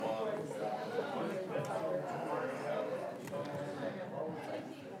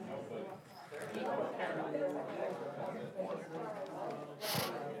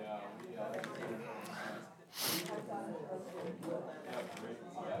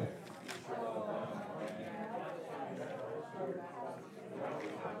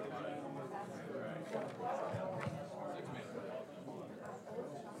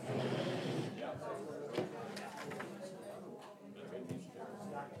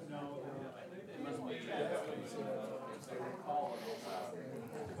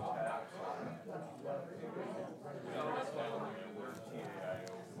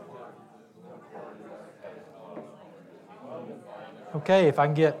Okay, if I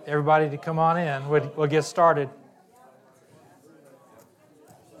can get everybody to come on in, we'll get started.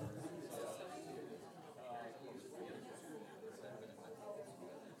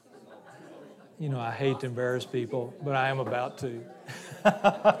 You know, I hate to embarrass people, but I am about to.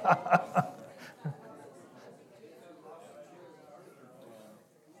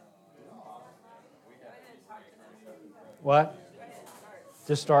 What?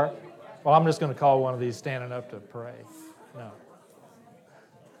 Just start? Well, I'm just going to call one of these standing up to pray. No.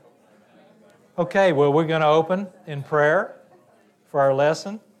 Okay, well, we're going to open in prayer for our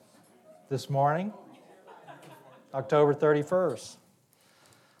lesson this morning, October 31st.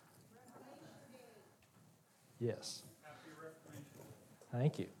 Yes.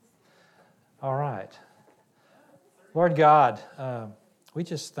 Thank you. All right. Lord God, we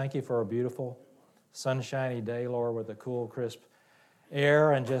just thank you for a beautiful, sunshiny day, Lord, with the cool, crisp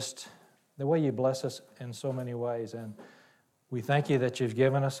air and just the way you bless us in so many ways. And we thank you that you've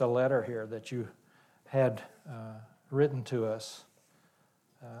given us a letter here that you had written to us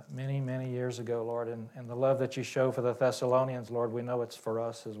many, many years ago, Lord. And the love that you show for the Thessalonians, Lord, we know it's for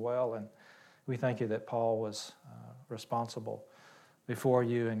us as well. And we thank you that Paul was responsible before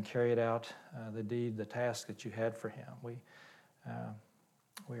you and carried out the deed, the task that you had for him.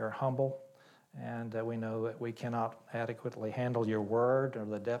 We are humble, and we know that we cannot adequately handle your word or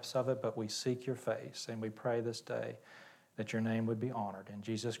the depths of it, but we seek your face, and we pray this day that your name would be honored. In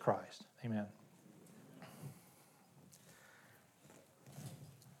Jesus Christ, amen.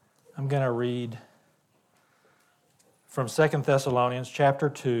 I'm going to read from 2 Thessalonians chapter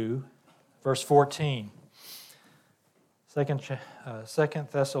 2, verse 14. 2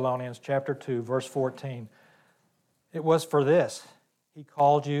 Thessalonians chapter 2, verse 14. It was for this he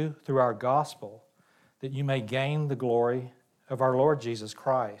called you through our gospel, that you may gain the glory of our Lord Jesus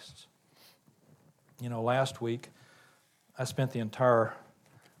Christ. You know, last week I spent the entire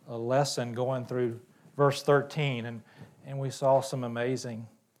lesson going through verse 13, and we saw some amazing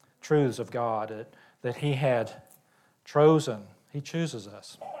truths of God that he had chosen. He chooses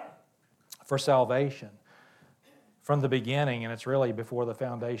us for salvation from the beginning, and it's really before the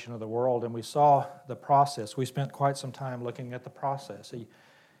foundation of the world. And we saw the process. We spent quite some time looking at the process.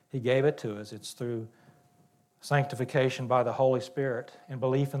 He gave it to us. It's through sanctification by the Holy Spirit and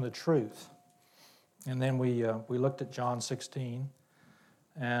belief in the truth. And then we looked at John 16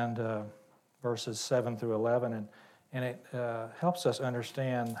 and verses 7 through 11, and it helps us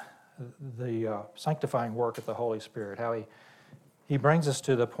understand the sanctifying work of the Holy Spirit, how He brings us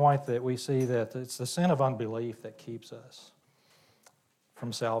to the point that we see that it's the sin of unbelief that keeps us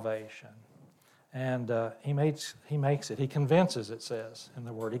from salvation. And He makes it. He convinces, it says in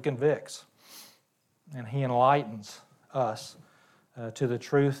the Word. He convicts. And He enlightens us to the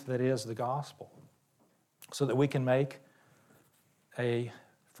truth that is the gospel so that we can make a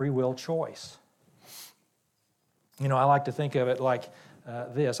free will choice. You know, I like to think of it like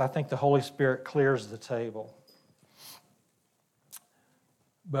this. I think the Holy Spirit clears the table.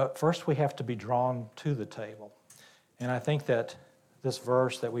 But first we have to be drawn to the table. And I think that this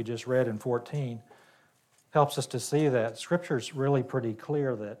verse that we just read in 14 helps us to see that. Scripture's really pretty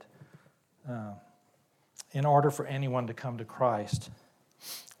clear that in order for anyone to come to Christ,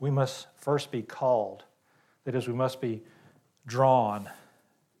 we must first be called. That is, we must be drawn.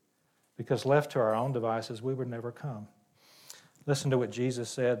 Because left to our own devices, we would never come. Listen to what Jesus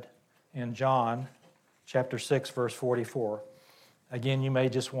said in John chapter 6, verse 44. Again, you may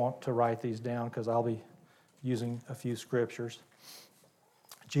just want to write these down because I'll be using a few scriptures.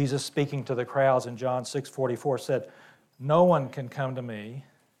 Jesus, speaking to the crowds in John 6:44, said, "No one can come to me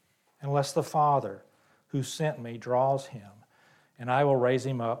unless the Father who sent me draws him, and I will raise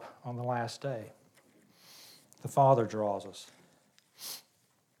him up on the last day." The Father draws us.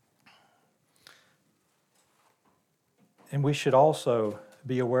 And we should also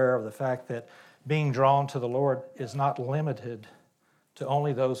be aware of the fact that being drawn to the Lord is not limited to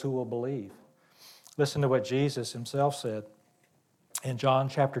only those who will believe. Listen to what Jesus himself said in John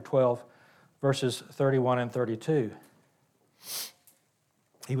chapter 12, verses 31 and 32.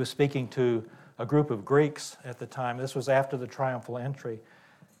 He was speaking to a group of Greeks at the time. This was after the triumphal entry.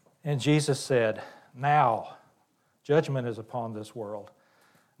 And Jesus said, "Now judgment is upon this world.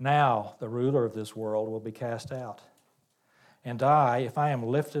 Now the ruler of this world will be cast out. And I, if I am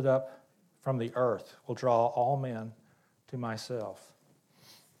lifted up from the earth, will draw all men to myself."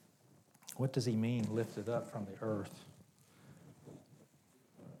 What does he mean, lifted up from the earth?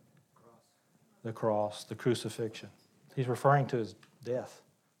 The cross, the crucifixion. He's referring to his death,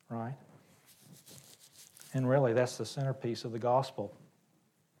 right? And really, that's the centerpiece of the gospel.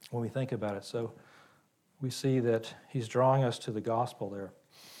 when we think about it. So we see that he's drawing us to the gospel there.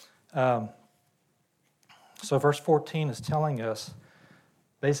 So verse 14 is telling us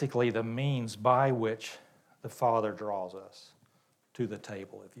basically the means by which the Father draws us to the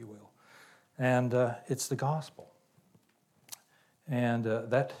table, if you will. And it's the gospel. And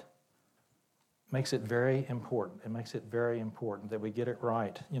that makes it very important. It makes it very important that we get it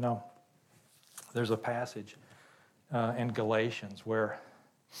right. You know, there's a passage in Galatians where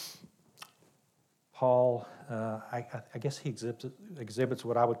Paul, I guess he exhibits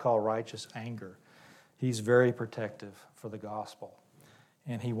what I would call righteous anger. He's very protective for the gospel,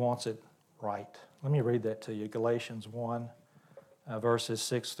 and he wants it right. Let me read that to you. Galatians 1, verses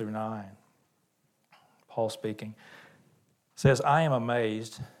 6 through 9. Paul speaking says, I am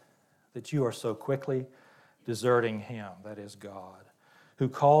amazed that you are so quickly deserting him, that is God, who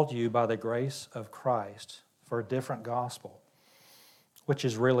called you by the grace of Christ for a different gospel, which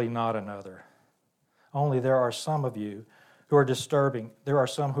is really not another. Only there are some who are disturbing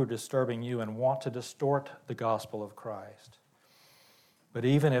you and want to distort the gospel of Christ. But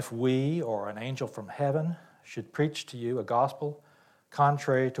even if we or an angel from heaven should preach to you a gospel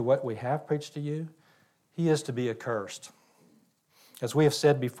contrary to what we have preached to you, he is to be accursed. As we have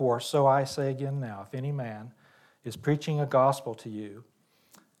said before, so I say again now, if any man is preaching a gospel to you,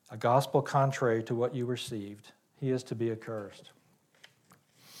 a gospel contrary to what you received, he is to be accursed.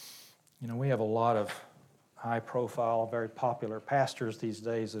 You know, we have a lot of high-profile, very popular pastors these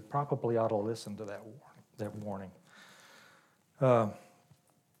days that probably ought to listen to that warning. And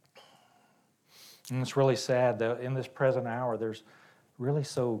it's really sad that in this present hour, there's really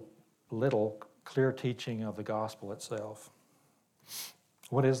so little clear teaching of the gospel itself.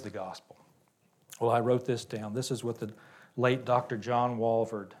 What is the gospel? Well, I wrote this down. This is what the late Dr. John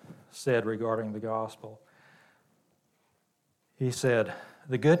Walvoord said regarding the gospel. He said,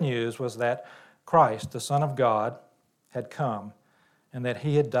 the good news was that Christ, the Son of God, had come and that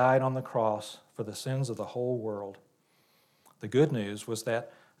he had died on the cross for the sins of the whole world. The good news was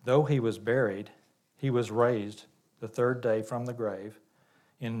that though he was buried, he was raised the third day from the grave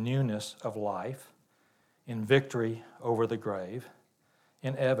in newness of life, in victory over the grave,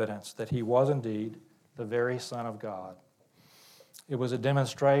 in evidence that he was indeed the very Son of God. It was a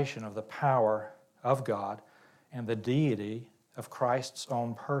demonstration of the power of God and the deity of Christ's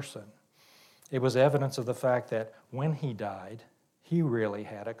own person. It was evidence of the fact that when he died, he really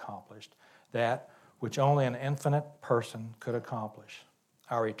had accomplished that which only an infinite person could accomplish,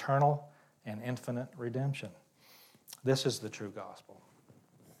 our eternal and infinite redemption. This is the true gospel.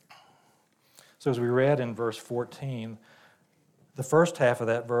 So as we read in verse 14, the first half of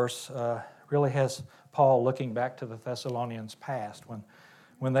that verse really has Paul looking back to the Thessalonians' past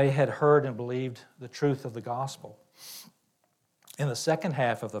when they had heard and believed the truth of the gospel. In the second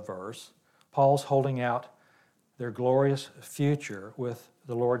half of the verse, Paul's holding out their glorious future with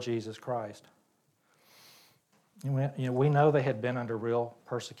the Lord Jesus Christ. We know they had been under real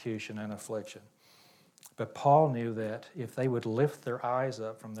persecution and affliction. But Paul knew that if they would lift their eyes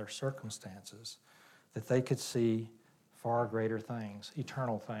up from their circumstances, that they could see far greater things,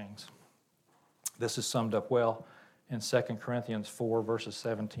 eternal things. This is summed up well in 2 Corinthians 4, verses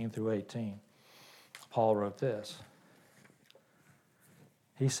 17 through 18. Paul wrote this.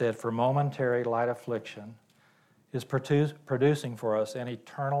 He said, for momentary light affliction is producing for us an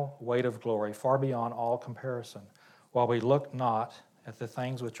eternal weight of glory far beyond all comparison, while we look not at the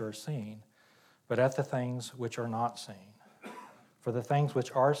things which are seen, but at the things which are not seen. For the things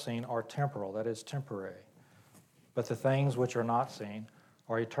which are seen are temporal, that is, temporary, but the things which are not seen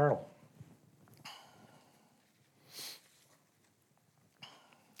are eternal.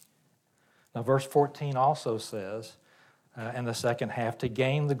 Now, verse 14 also says, in the second half, to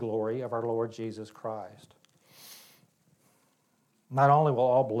gain the glory of our Lord Jesus Christ. Not only will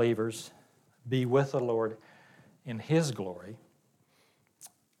all believers be with the Lord in his glory,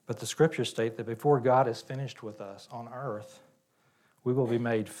 but the scriptures state that before God is finished with us on earth, we will be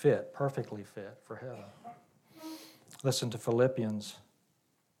made fit, perfectly fit for heaven. Listen to Philippians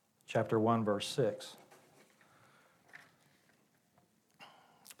chapter 1, verse 6.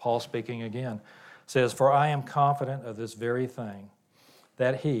 Paul speaking again says, for I am confident of this very thing,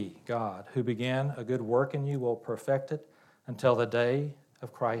 that he, God, who began a good work in you will perfect it until the day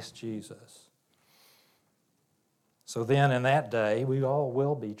of Christ Jesus. So then in that day, we all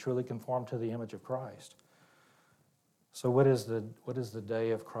will be truly conformed to the image of Christ. So what is the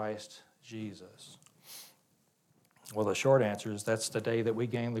day of Christ Jesus? Well, the short answer is that's the day that we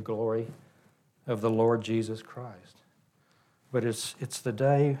gain the glory of the Lord Jesus Christ. But it's the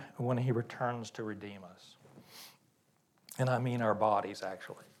day when he returns to redeem us. And I mean our bodies,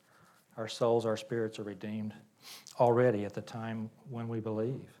 actually. our souls, our spirits are redeemed already at the time when we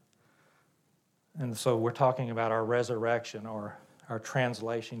believe. And so we're talking about our resurrection or our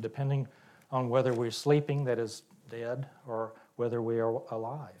translation, depending on whether we're sleeping, that is dead, or whether we are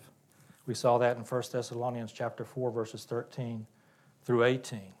alive. We saw that in 1 Thessalonians chapter 4, verses 13 through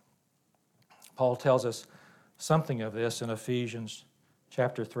 18. Paul tells us something of this in Ephesians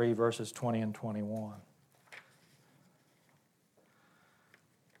chapter 3, verses 20 and 21.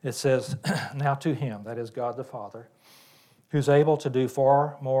 It says, "Now to him," that is God the Father, "who's able to do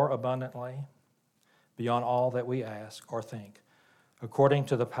far more abundantly beyond all that we ask or think, according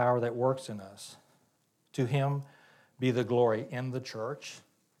to the power that works in us. To him be the glory in the church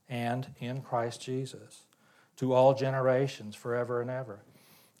and in Christ Jesus, to all generations, forever and ever."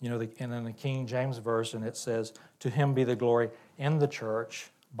 And in the King James Version it says, "To him be the glory in the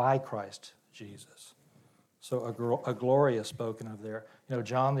church by Christ Jesus." So a glory is spoken of there.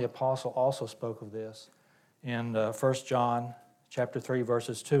 John the Apostle also spoke of this in 1 John chapter 3,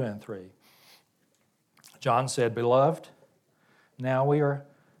 verses 2 and 3. John said, "Beloved, now we are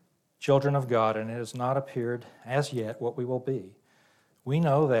children of God, and it has not appeared as yet what we will be. We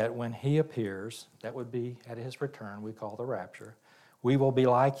know that when he appears," that would be at his return, we call the rapture, "we will be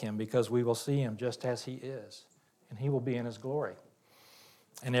like him because we will see him just as he is, and he will be in his glory.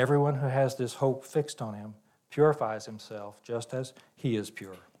 And everyone who has this hope fixed on him purifies himself just as he is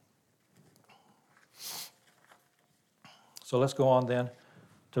pure." So let's go on then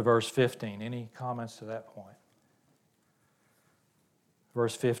to verse 15. Any comments to that point?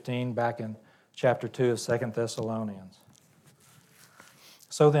 Verse 15, back in chapter 2 of 2 Thessalonians.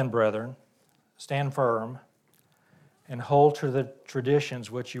 "So then, brethren, stand firm and hold to the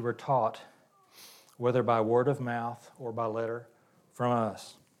traditions which you were taught, whether by word of mouth or by letter from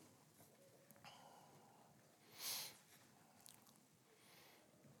us."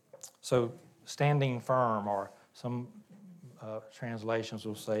 So standing firm, or some translations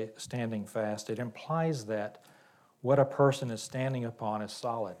will say standing fast, it implies that what a person is standing upon is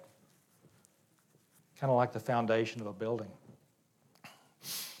solid, kind of like the foundation of a building.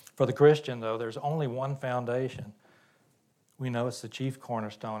 For the Christian, though, there's only one foundation. We know it's the chief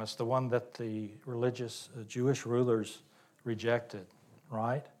cornerstone. It's the one that the religious Jewish rulers rejected,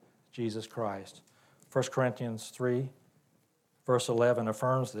 right? Jesus Christ. 1 Corinthians 3, verse 11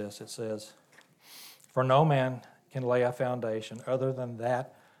 affirms this. It says, "For no man can lay a foundation other than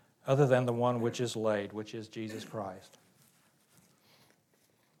the one which is laid, which is Jesus Christ."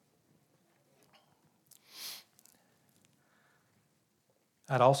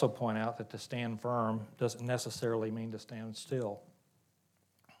 I'd also point out that to stand firm doesn't necessarily mean to stand still.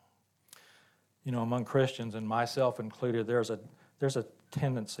 Among Christians, and myself included, there's a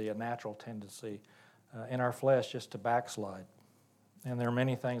tendency, a natural tendency in our flesh just to backslide. And there are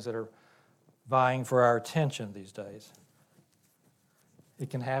many things that are vying for our attention these days. It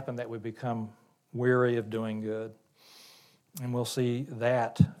can happen that we become weary of doing good. And we'll see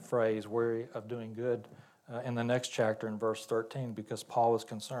that phrase, weary of doing good, in the next chapter in verse 13, because Paul was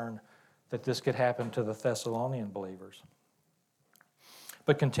concerned that this could happen to the Thessalonian believers.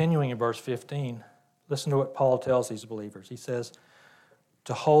 But continuing in verse 15, listen to what Paul tells these believers. He says,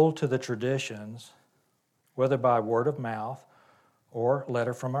 to hold to the traditions, whether by word of mouth or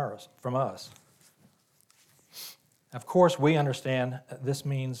letter from us. Of course, we understand this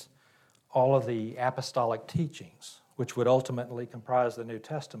means all of the apostolic teachings, which would ultimately comprise the New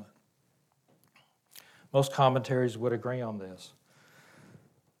Testament. Most commentaries would agree on this.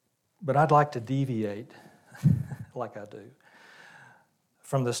 But I'd like to deviate, like I do,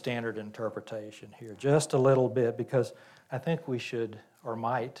 from the standard interpretation here just a little bit, because I think we should or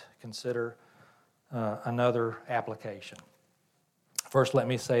might consider another application. First, let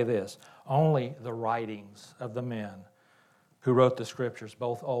me say this. Only the writings of the men who wrote the Scriptures,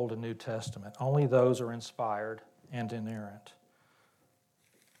 both Old and New Testament, only those are inspired and inerrant.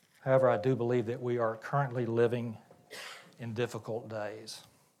 However, I do believe that we are currently living in difficult days.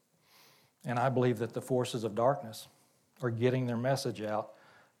 And I believe that the forces of darkness are getting their message out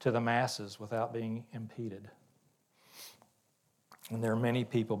to the masses without being impeded. And there are many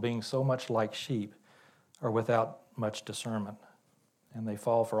people, being so much like sheep, are without much discernment. And they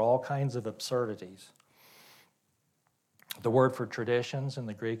fall for all kinds of absurdities. The word for traditions in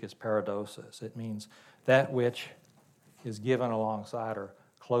the Greek is paradosis. It means that which is given alongside or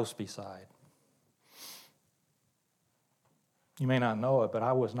close beside. You may not know it, but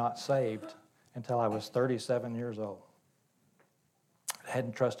I was not saved until I was 37 years old. I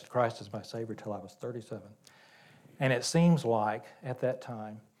hadn't trusted Christ as my Savior until I was 37. And it seems like, at that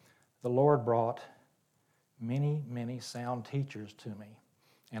time, the Lord brought many, many sound teachers to me.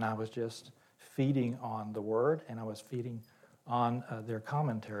 And I was just feeding on the Word, and I was feeding on their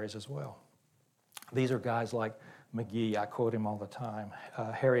commentaries as well. These are guys like McGee, I quote him all the time,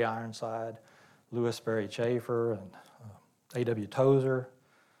 Harry Ironside, Louis Berry Chafer, and A.W. Tozer,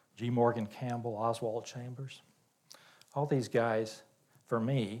 G. Morgan Campbell, Oswald Chambers. All these guys, for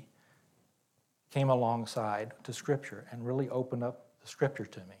me, came alongside to Scripture and really opened up the Scripture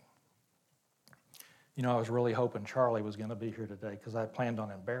to me. You know, I was really hoping Charlie was going to be here today because I planned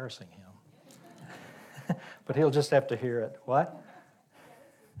on embarrassing him. But he'll just have to hear it. What?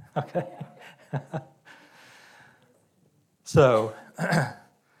 Okay. So, I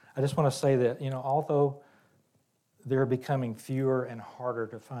just want to say that, you know, although they're becoming fewer and harder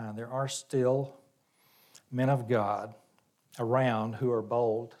to find, there are still men of God around who are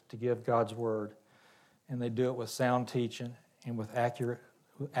bold to give God's Word, and they do it with sound teaching and with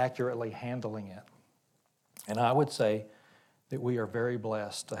accurately handling it. And I would say that we are very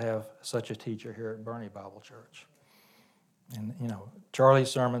blessed to have such a teacher here at Burney Bible Church. And, you know,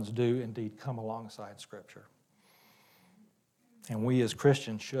 Charlie's sermons do indeed come alongside Scripture. And we as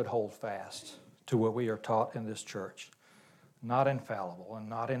Christians should hold fast to what we are taught in this church. Not infallible and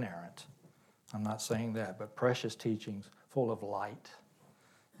not inerrant. I'm not saying that, but precious teachings full of light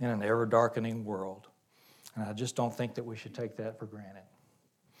in an ever-darkening world. And I just don't think that we should take that for granted.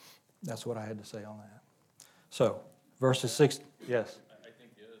 That's what I had to say on that. So, verses 6, yes? I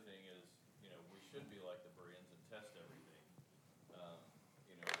think the other thing is, you know, we should be like the Bereans and test everything.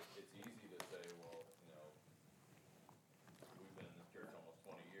 You know, it's easy to say, well, you know, we've been in this church almost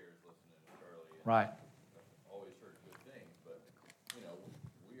 20 years listening to Charlie. And Right. always heard good things, but, you know,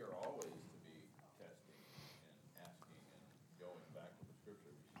 we are always to be testing and asking and going back to the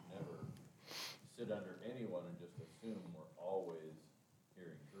Scripture. We should never sit under anyone and just assume we're always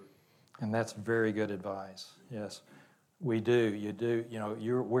hearing truth. And that's very good advice. Yes, we do. You do. You know,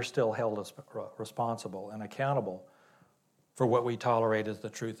 we're still held as responsible and accountable for what we tolerate as the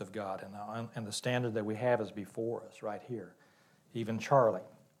truth of God, and the standard that we have is before us right here. Even Charlie,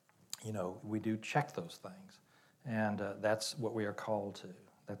 you know, we do check those things, and that's what we are called to.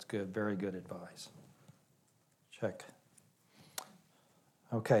 That's good. Very good advice. Check.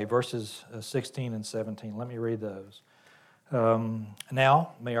 Okay, verses 16 and 17. Let me read those.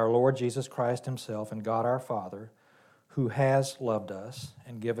 Now, may our Lord Jesus Christ himself and God our Father, who has loved us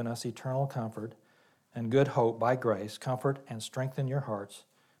and given us eternal comfort and good hope by grace, comfort and strengthen your hearts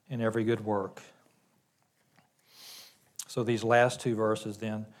in every good work. So these last two verses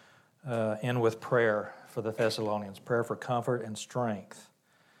then end with prayer for the Thessalonians, prayer for comfort and strength.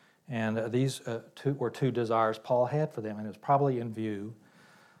 And these were two desires Paul had for them, and it was probably in view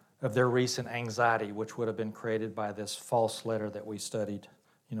of their recent anxiety, which would have been created by this false letter that we studied,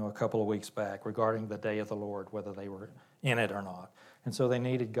 you know, a couple of weeks back regarding the day of the Lord, whether they were in it or not. And so they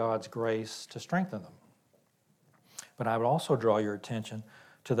needed God's grace to strengthen them. But I would also draw your attention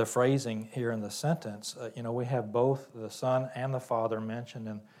to the phrasing here in the sentence. You know, we have both the Son and the Father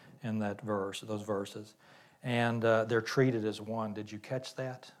mentioned in that verse, those verses. And they're treated as one. Did you catch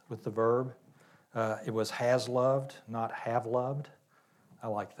that with the verb? It was has loved, not have loved. I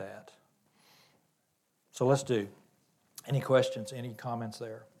like that. So let's do. Any questions, any comments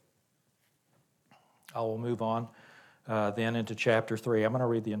there? I will move on then into chapter 3. I'm going to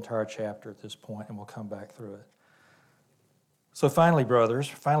read the entire chapter at this point, and we'll come back through it. So finally,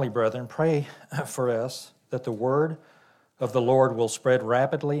 brethren, pray for us that the word of the Lord will spread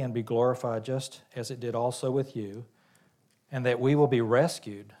rapidly and be glorified just as it did also with you, and that we will be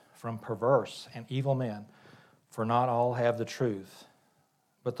rescued from perverse and evil men, for not all have the truth.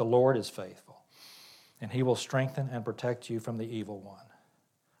 But the Lord is faithful, and he will strengthen and protect you from the evil one.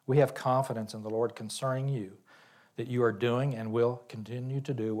 We have confidence in the Lord concerning you, that you are doing and will continue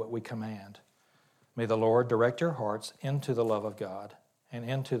to do what we command. May the Lord direct your hearts into the love of God and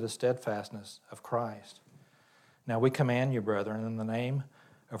into the steadfastness of Christ. Now we command you, brethren, in the name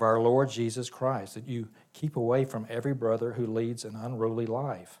of our Lord Jesus Christ, that you keep away from every brother who leads an unruly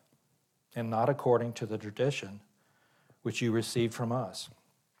life, and not according to the tradition which you received from us.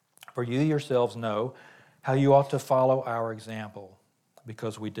 For you yourselves know how you ought to follow our example,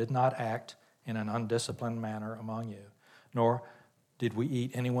 because we did not act in an undisciplined manner among you, nor did we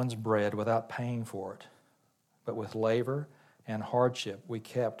eat anyone's bread without paying for it. But with labor and hardship we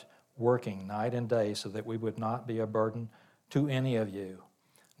kept working night and day so that we would not be a burden to any of you,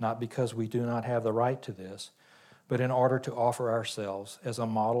 not because we do not have the right to this, but in order to offer ourselves as a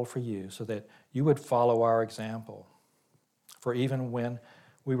model for you so that you would follow our example. For even when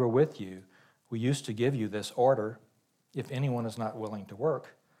we were with you, we used to give you this order: if anyone is not willing to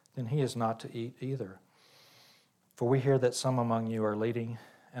work, then he is not to eat either. For we hear that some among you are leading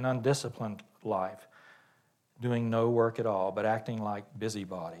an undisciplined life, doing no work at all, but acting like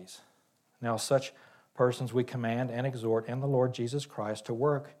busybodies. Now such persons we command and exhort in the Lord Jesus Christ to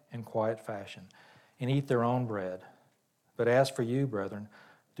work in quiet fashion and eat their own bread. But as for you, brethren,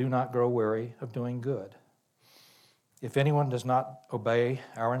 do not grow weary of doing good. If anyone does not obey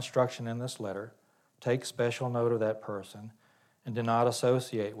our instruction in this letter, take special note of that person and do not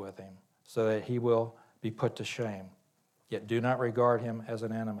associate with him, so that he will be put to shame. Yet do not regard him as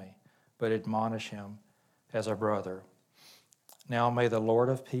an enemy, but admonish him as a brother. Now may the Lord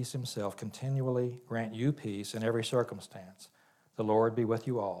of peace himself continually grant you peace in every circumstance. The Lord be with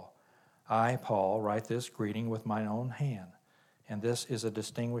you all. I, Paul, write this greeting with mine own hand, and this is a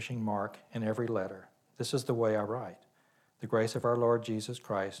distinguishing mark in every letter. This is the way I write. The grace of our Lord Jesus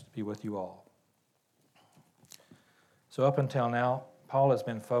Christ be with you all. So up until now, Paul has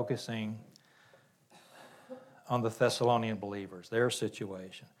been focusing on the Thessalonian believers, their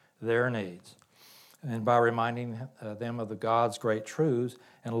situation, their needs. And by reminding them of the God's great truths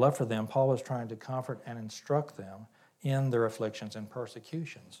and love for them, Paul is trying to comfort and instruct them in their afflictions and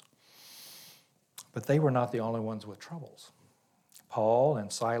persecutions. But they were not the only ones with troubles. Paul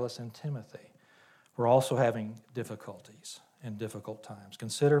and Silas and Timothy were also having difficulties and difficult times.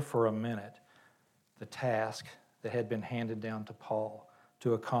 Consider for a minute the task that had been handed down to Paul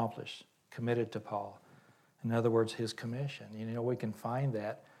to accomplish, committed to Paul. In other words, his commission. You know, we can find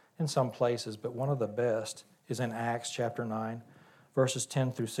that in some places, but one of the best is in Acts chapter 9, verses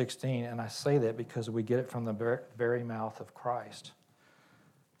 10 through 16, and I say that because we get it from the very mouth of Christ.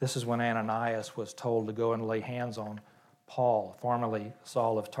 This is when Ananias was told to go and lay hands on Paul, formerly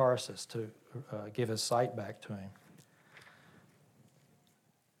Saul of Tarsus, to give his sight back to him.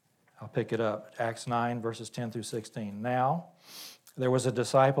 I'll pick it up. Acts 9, verses 10 through 16. Now, there was a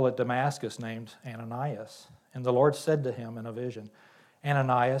disciple at Damascus named Ananias, and the Lord said to him in a vision,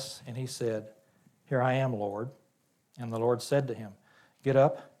 Ananias, and he said, Here I am, Lord. And the Lord said to him, Get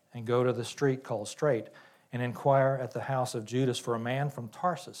up and go to the street called Straight, and inquire at the house of Judas for a man from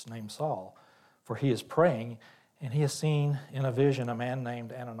Tarsus named Saul, for he is praying, and he has seen in a vision a man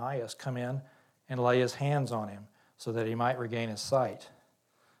named Ananias come in and lay his hands on him, so that he might regain his sight.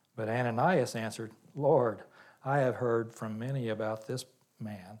 But Ananias answered, Lord, I have heard from many about this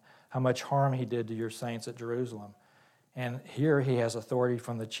man, how much harm he did to your saints at Jerusalem. And here he has authority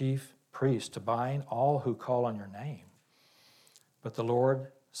from the chief priest to bind all who call on your name. But the Lord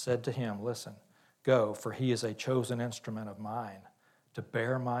said to him, Listen, go, for he is a chosen instrument of mine to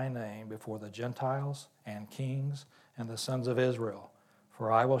bear my name before the Gentiles and kings and the sons of Israel,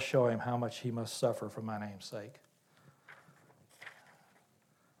 for I will show him how much he must suffer for my name's sake.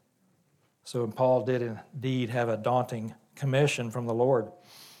 So Paul did indeed have a daunting commission from the Lord.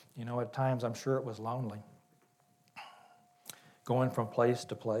 You know, at times I'm sure it was lonely. Going from place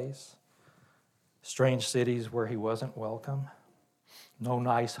to place, strange cities where he wasn't welcome, no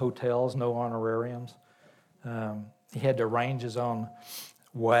nice hotels, no honorariums. He had to arrange his own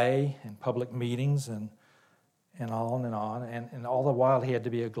way in public meetings and on and on. And all the while he had to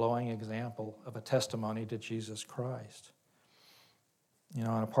be a glowing example of a testimony to Jesus Christ. You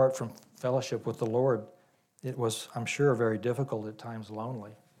know, and apart from fellowship with the Lord, it was, I'm sure, very difficult, at times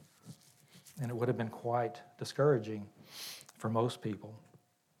lonely. And it would have been quite discouraging for most people.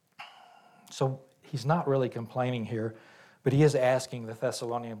 So he's not really complaining here, but he is asking the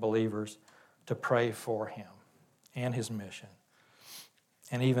Thessalonian believers to pray for him and his mission.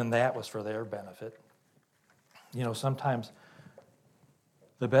 And even that was for their benefit. You know, sometimes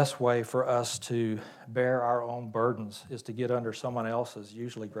the best way for us to bear our own burdens is to get under someone else's,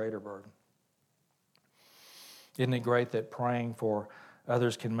 usually greater burden. Isn't it great that praying for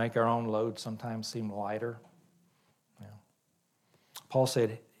others can make our own load sometimes seem lighter? Yeah. Paul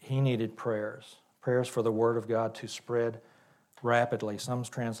said he needed prayers for the Word of God to spread rapidly. Some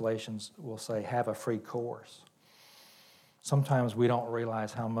translations will say have a free course. Sometimes we don't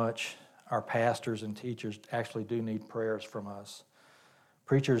realize how much our pastors and teachers actually do need prayers from us.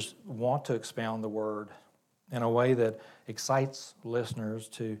 Preachers want to expound the Word in a way that excites listeners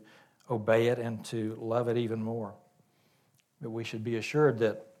to obey it and to love it even more. But we should be assured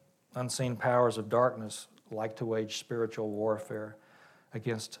that unseen powers of darkness like to wage spiritual warfare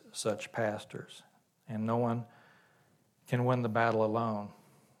against such pastors. And no one can win the battle alone.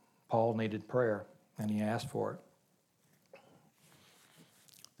 Paul needed prayer, and he asked for it.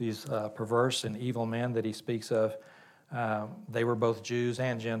 These perverse and evil men that he speaks of, they were both Jews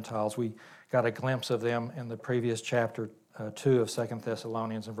and Gentiles. We got a glimpse of them in the previous chapter 2 of 2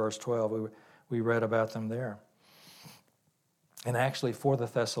 Thessalonians in verse 12. We read about them there. And actually for the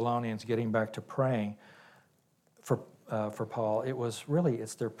Thessalonians, getting back to praying, for for Paul,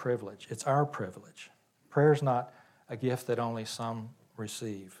 it's their privilege. It's our privilege. Prayer is not a gift that only some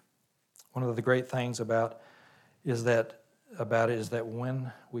receive. One of the great things about it is that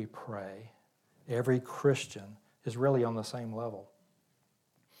when we pray, every Christian is really on the same level.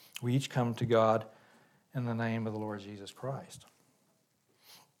 We each come to God in the name of the Lord Jesus Christ.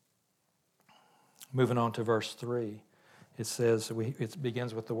 Moving on to verse 3, it says, it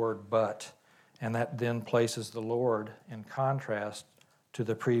begins with the word but, and that then places the Lord in contrast to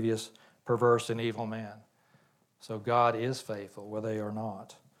the previous perverse and evil man. So God is faithful, whether they are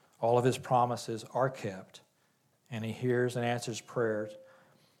not. All of his promises are kept, and he hears and answers prayers,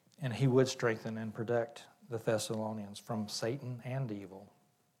 and he would strengthen and protect the Thessalonians from Satan and evil.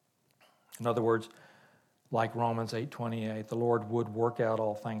 In other words, like Romans 8:28, the Lord would work out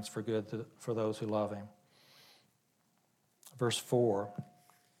all things for good for those who love him. Verse 4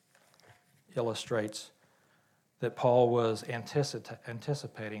 illustrates that Paul was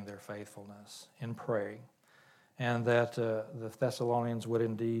anticipating their faithfulness in praying, and that the Thessalonians would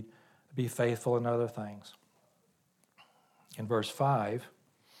indeed be faithful in other things. In verse 5,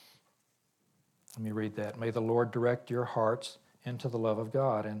 let me read that. May the Lord direct your hearts into the love of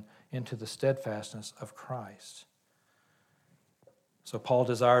God and into the steadfastness of Christ. So Paul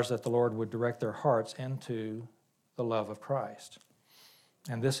desires that the Lord would direct their hearts into the love of Christ.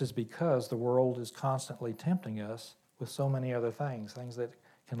 And this is because the world is constantly tempting us with so many other things that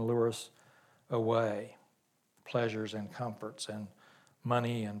can lure us away, pleasures and comforts and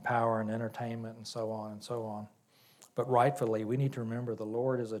money and power and entertainment and so on and so on. But rightfully, we need to remember the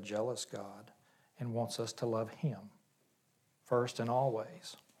Lord is a jealous God and wants us to love him first and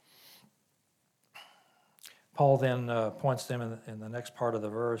always. Paul then points them in the next part of the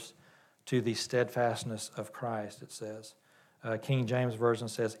verse to the steadfastness of Christ, it says. King James Version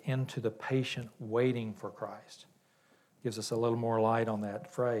says, into the patient waiting for Christ. Gives us a little more light on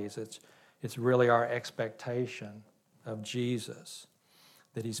that phrase. It's really our expectation of Jesus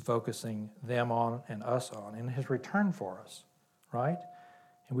that he's focusing them on and us on in his return for us, right?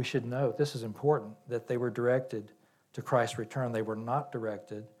 And we should note, this is important, that they were directed to Christ's return. They were not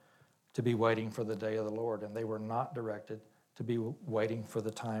directed to be waiting for the day of the Lord, and they were not directed to be waiting for the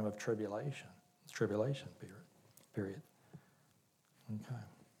time of tribulation period. Okay.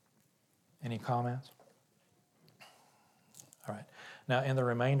 Any comments? All right. Now, in the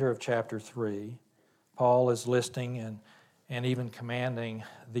remainder of chapter 3, Paul is listing and even commanding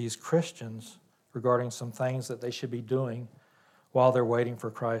these Christians regarding some things that they should be doing while they're waiting for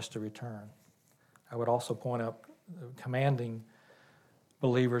Christ to return. I would also point out commanding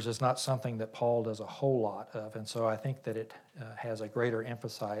believers is not something that Paul does a whole lot of, and so I think that it has a greater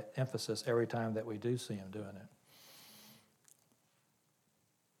emphasis every time that we do see him doing it.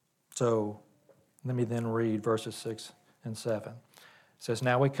 So let me then read verses 6 and 7. It says,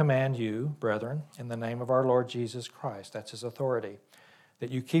 now we command you, brethren, in the name of our Lord Jesus Christ, that's his authority, that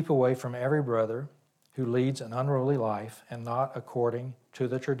you keep away from every brother who leads an unruly life and not according to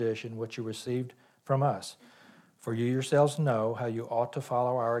the tradition which you received from us. For you yourselves know how you ought to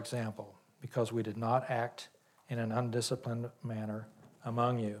follow our example, because we did not act in an undisciplined manner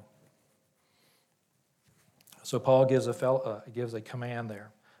among you. So Paul gives a command there,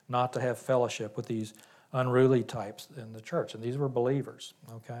 not to have fellowship with these unruly types in the church. And these were believers,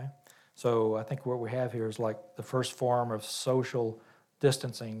 okay? So I think what we have here is like the first form of social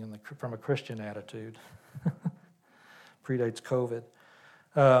distancing from a Christian attitude. Predates COVID.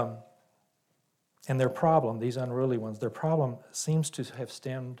 And their problem, these unruly ones, their problem seems to have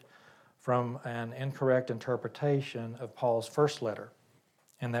stemmed from an incorrect interpretation of Paul's first letter,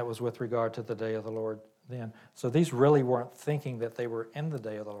 and that was with regard to the day of the Lord then. So these really weren't thinking that they were in the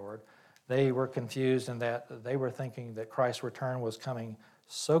day of the Lord. They were confused in that they were thinking that Christ's return was coming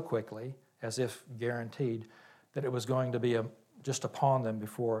so quickly, as if guaranteed, that it was going to be just upon them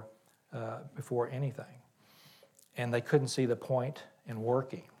before anything. And they couldn't see the point in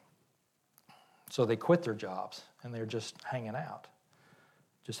working. So they quit their jobs, and they're just hanging out,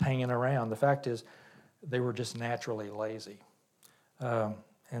 just hanging around. The fact is, they were just naturally lazy.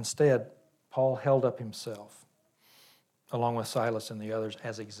 Instead, Paul held up himself, along with Silas and the others,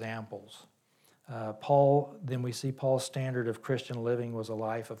 as examples. Then we see Paul's standard of Christian living was a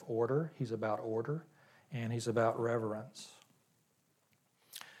life of order. He's about order, and he's about reverence.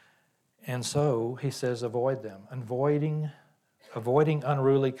 And so he says, avoid them. Avoiding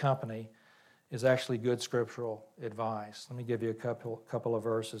unruly company is actually good scriptural advice. Let me give you a couple of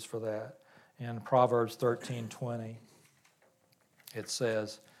verses for that. In Proverbs 13:20, it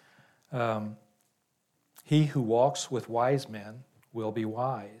says, he who walks with wise men will be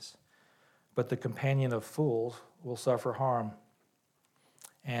wise, but the companion of fools will suffer harm.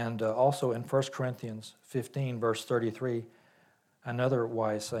 And also in 1 Corinthians 15, verse 33, another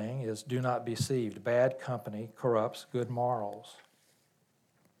wise saying is, do not be deceived. Bad company corrupts good morals.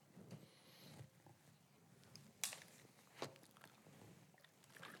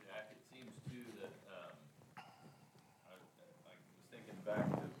 Jack, it seems too that I was thinking back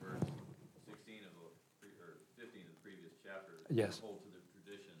to verse 16 of or 15 of the previous chapter. Yes. Hold to the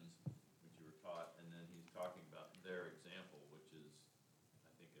traditions which you were taught, and then he's talking about their example, which is,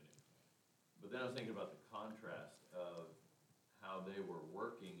 I think, but then I was thinking about the contrast of how they were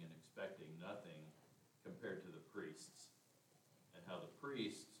working and expecting nothing compared to the priests, and how the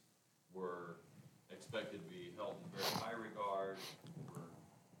priests were expected to be held in very high regard.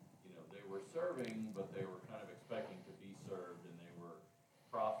 They were serving, but they were kind of expecting to be served, and they were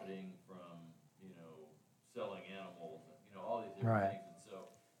profiting from, selling animals, all these different Right. things. And so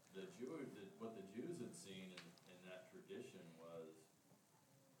what the Jews had seen in that tradition was,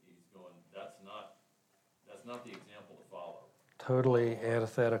 he's going, that's not the example to follow. Totally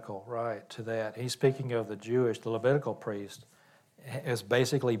antithetical, right, to that. He's speaking of the Levitical priest, is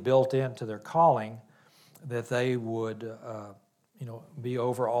basically built into their calling that they would, be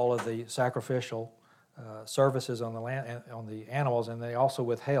over all of the sacrificial services on the land, on the animals, and they also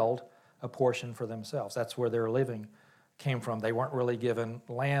withheld a portion for themselves. That's where their living came from. They weren't really given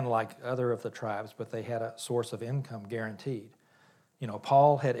land like other of the tribes, but they had a source of income guaranteed.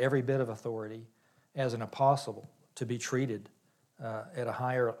 Paul had every bit of authority as an apostle to be treated at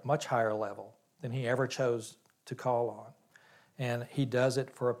a much higher level than he ever chose to call on. And he does it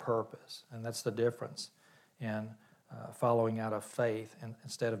for a purpose, and that's the difference in following out of faith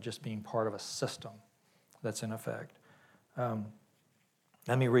instead of just being part of a system that's in effect.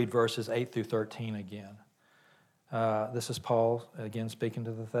 Let me read verses 8 through 13 again. This is Paul, again, speaking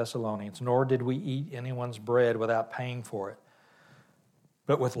to the Thessalonians. Nor did we eat anyone's bread without paying for it.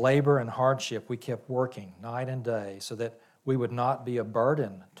 But with labor and hardship we kept working night and day so that we would not be a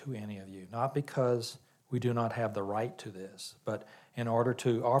burden to any of you, not because we do not have the right to this, but in order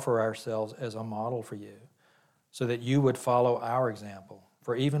to offer ourselves as a model for you, so that you would follow our example.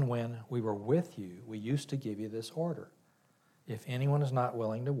 For even when we were with you, we used to give you this order. If anyone is not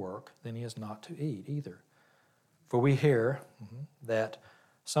willing to work, then he is not to eat either. For we hear that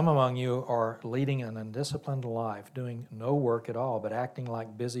some among you are leading an undisciplined life, doing no work at all, but acting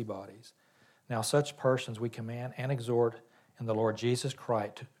like busybodies. Now such persons we command and exhort in the Lord Jesus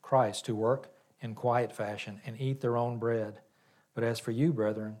Christ to work in quiet fashion and eat their own bread. But as for you,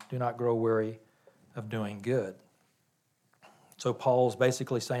 brethren, do not grow weary of doing good. So Paul's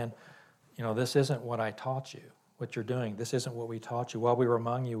basically saying, this isn't what I taught you, what you're doing. This isn't what we taught you. While we were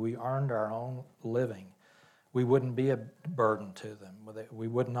among you, we earned our own living. We wouldn't be a burden to them. We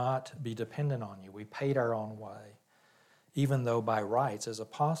would not be dependent on you. We paid our own way, even though by rights as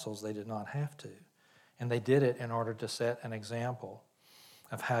apostles they did not have to. And they did it in order to set an example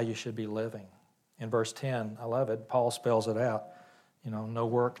of how you should be living. In verse 10, I love it, Paul spells it out, no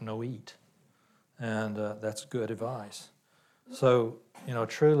work, no eat. And that's good advice. So,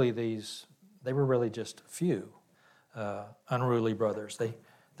 truly they were really just few unruly brothers.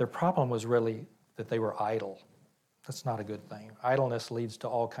 Their problem was really that they were idle. That's not a good thing. Idleness leads to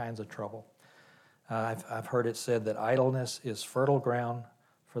all kinds of trouble. I've heard it said that idleness is fertile ground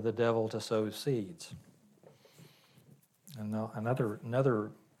for the devil to sow seeds. And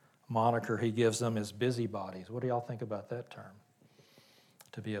another moniker he gives them is busybodies. What do y'all think about that term?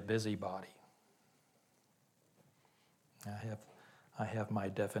 To be a busybody. I have my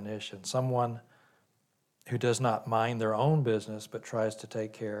definition. Someone who does not mind their own business but tries to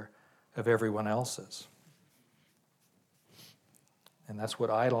take care of everyone else's. And that's what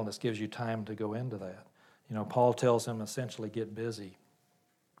idleness gives you time to go into that. Paul tells them essentially get busy.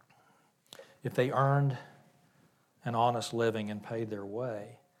 If they earned an honest living and paid their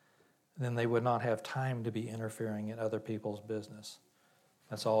way, then they would not have time to be interfering in other people's business.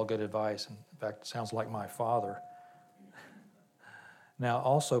 That's all good advice. In fact, it sounds like my father. Now,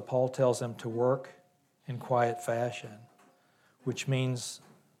 also, Paul tells them to work in quiet fashion, which means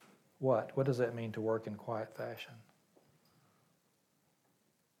what? What does that mean to work in quiet fashion?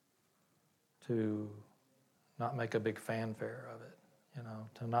 To not make a big fanfare of it,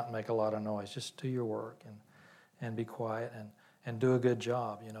 to not make a lot of noise. Just do your work and be quiet and do a good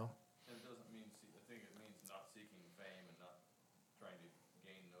job, It doesn't mean, I think it means not seeking fame and not trying to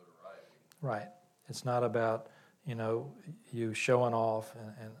gain notoriety. Right. It's not about, you showing off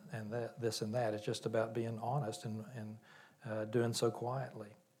and this and that. It's just about being honest and doing so quietly.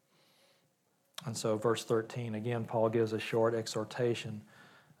 And so verse 13, again, Paul gives a short exhortation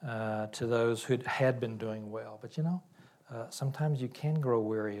to those who had been doing well. But sometimes you can grow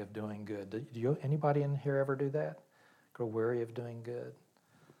weary of doing good. Anybody in here ever do that? Grow weary of doing good?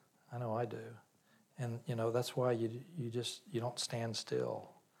 I know I do. And, that's why you don't stand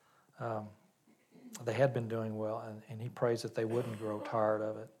still. They had been doing well, and he prays that they wouldn't grow tired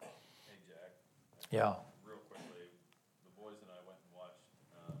of it. Hey, Jack. Yeah. Real quickly, the boys and I went and watched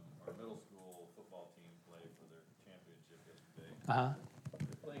our middle school football team play for their championship yesterday. Uh-huh.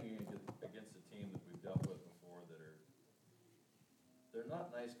 They're playing against a team that we've dealt with before they're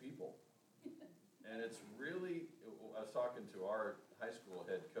not nice people. And it's really, I was talking to our high school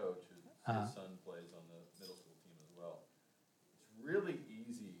head coach, his son plays on the middle school team as well. It's really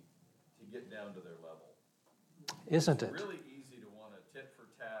easy to get down to their level. Isn't it? It's really easy to want to tit for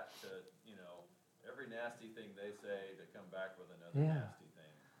tat to, every nasty thing they say to come back with another nasty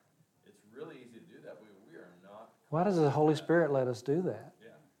thing. It's really easy to do that. We are not. Why does the Holy Spirit let us do that?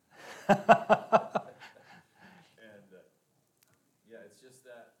 Yeah. And it's just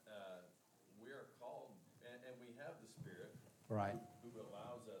that we are called, and we have the Spirit, Right. who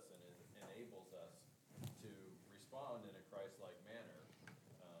allows us and enables us to respond in a Christ-like manner.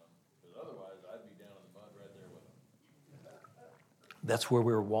 Because otherwise, I'd be down in the mud right there with them. That's where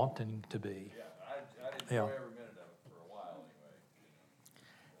we're wanting to be. Yeah, I'd enjoy every minute of it for a while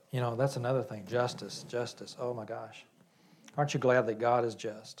anyway. That's another thing. Justice. Oh my gosh. Aren't you glad that God is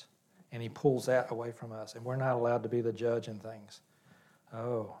just? And he pulls that away from us. And we're not allowed to be the judge in things.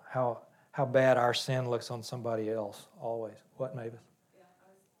 Oh, how bad our sin looks on somebody else always. What, Mavis? Yeah,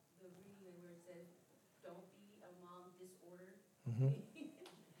 the reading where it says, don't be among disorder. Mm-hmm.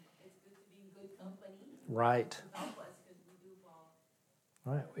 It's good to be in good company. Right. Help us because we do fall.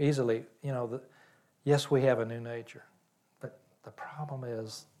 Right. Easily, yes, we have a new nature. But the problem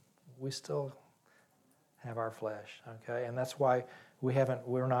is we still have our flesh, okay? And that's why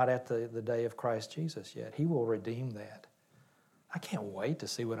we're not at the day of Christ Jesus yet. He will redeem that. I can't wait to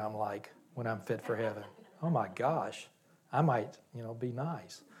see what I'm like when I'm fit for heaven. Oh my gosh. I might, be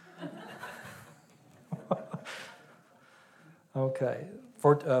nice. Okay.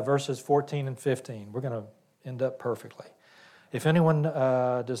 Verses 14 and 15. We're going to end up perfectly. If anyone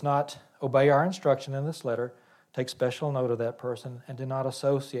does not obey our instruction in this letter, take special note of that person and do not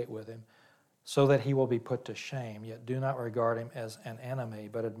associate with him, so that he will be put to shame. Yet do not regard him as an enemy,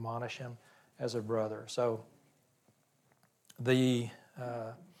 but admonish him as a brother. So the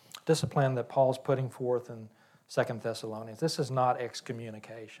discipline that Paul's putting forth in 2 Thessalonians, this is not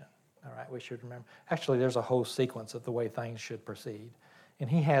excommunication. All right, we should remember. Actually, there's a whole sequence of the way things should proceed. And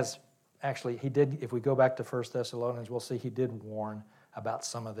he did, if we go back to 1 Thessalonians, we'll see he did warn about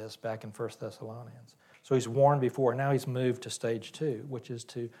some of this back in 1 Thessalonians. So he's warned before. Now he's moved to stage 2, which is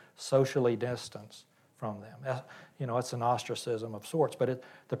to socially distance from them. It's an ostracism of sorts, but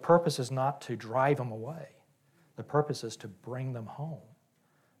the purpose is not to drive them away. The purpose is to bring them home,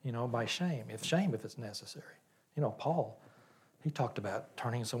 by shame if it's necessary. Paul, he talked about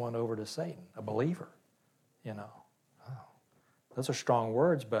turning someone over to Satan, a believer, Those are strong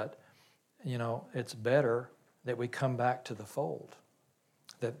words, but, it's better that we come back to the fold.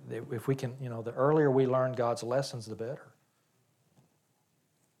 That if we can, the earlier we learn God's lessons, the better.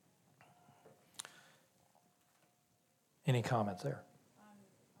 Any comments there? On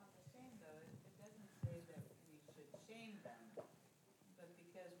the shame, though, it doesn't say that we should shame them, but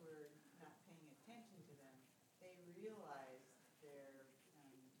because we're not paying attention to them, they realize their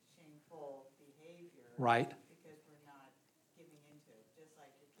shameful behavior. Right. Because we're not giving into it. Just like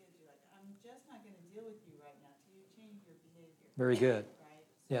your kids, you're like, I'm just not going to deal with you right now till you change your behavior. Very good. Right?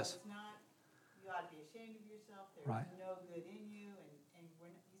 So Yes. it's not, you ought to be ashamed of yourself. There's Right. no good in you, and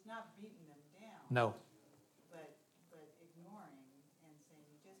he's not beating them down. No. But ignoring and saying,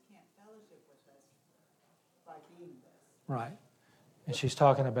 you just can't fellowship with us by being this. Right. And she's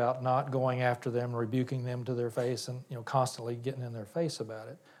talking about not going after them, rebuking them to their face, and constantly getting in their face about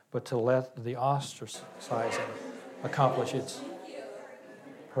it, but to let the ostracizing accomplish its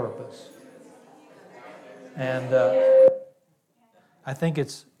purpose. And I think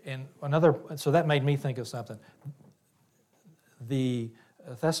it's in another. So that made me think of something. The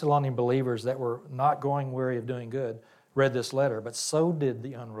Thessalonian believers that were not going weary of doing good read this letter, but so did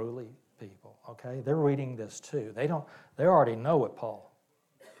the unruly people. Okay, they're reading this too. They already know what Paul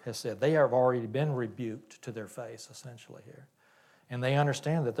has said. They have already been rebuked to their face, essentially here, and they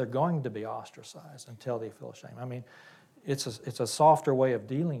understand that they're going to be ostracized until they feel shame. I mean, it's a softer way of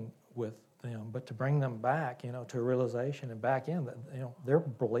dealing with them, but to bring them back, to a realization and back in that, they're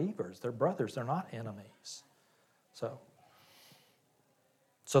believers, they're brothers, they're not enemies. So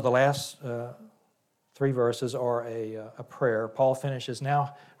the last 3 verses are a prayer. Paul finishes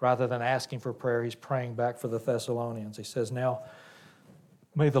now, rather than asking for prayer, he's praying back for the Thessalonians. He says, now,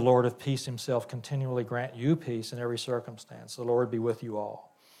 may the Lord of peace himself continually grant you peace in every circumstance. The Lord be with you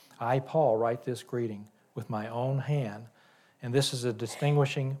all. I, Paul, write this greeting with my own hand, and this is a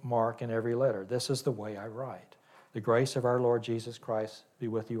distinguishing mark in every letter. This is the way I write. The grace of our Lord Jesus Christ be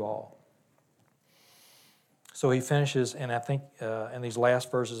with you all. So he finishes, and I think in these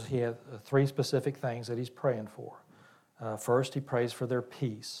last verses, he had 3 specific things that he's praying for. First, he prays for their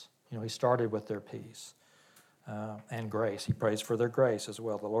peace. He started with their peace and grace. He prays for their grace as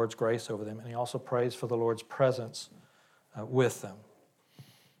well, the Lord's grace over them. And he also prays for the Lord's presence with them.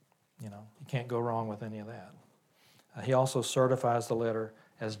 You can't go wrong with any of that. He also certifies the letter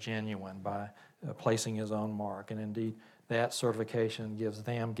as genuine by placing his own mark. And indeed, that certification gives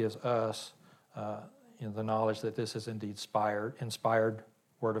us the knowledge that this is indeed inspired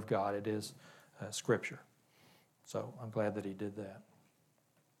Word of God. It is Scripture. So I'm glad that he did that.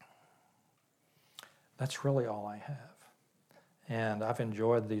 That's really all I have. And I've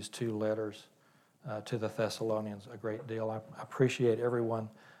enjoyed these 2 letters to the Thessalonians a great deal. I appreciate everyone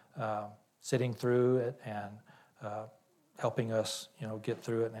sitting through it and helping us, get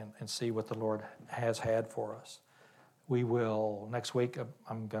through it and see what the Lord has had for us. We will, next week,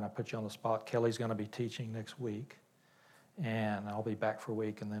 I'm going to put you on the spot. Kelly's going to be teaching next week, and I'll be back for a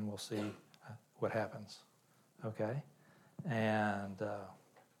week, and then we'll see what happens. Okay? And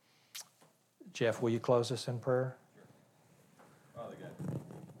Jeff, will you close us in prayer? Sure. Father God, thank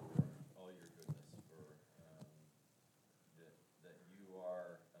you for all your goodness, for that you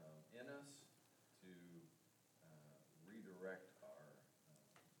are in us to redirect our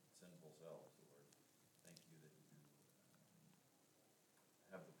sinful selves, Lord. Thank you that you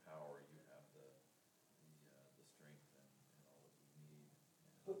have the power, you have the strength and all that we need.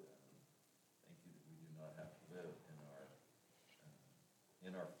 And thank you that we do not have to live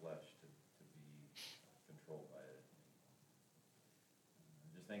in our flesh to be controlled by it.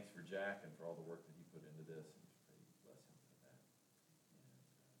 Just thanks for Jack and for all the work that he put into this, and just pray you bless him for that. And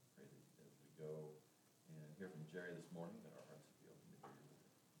pray that as we go and hear from Jerry this morning, that our hearts will be open to hear you.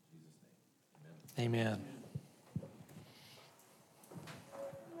 In Jesus' name, amen. Amen.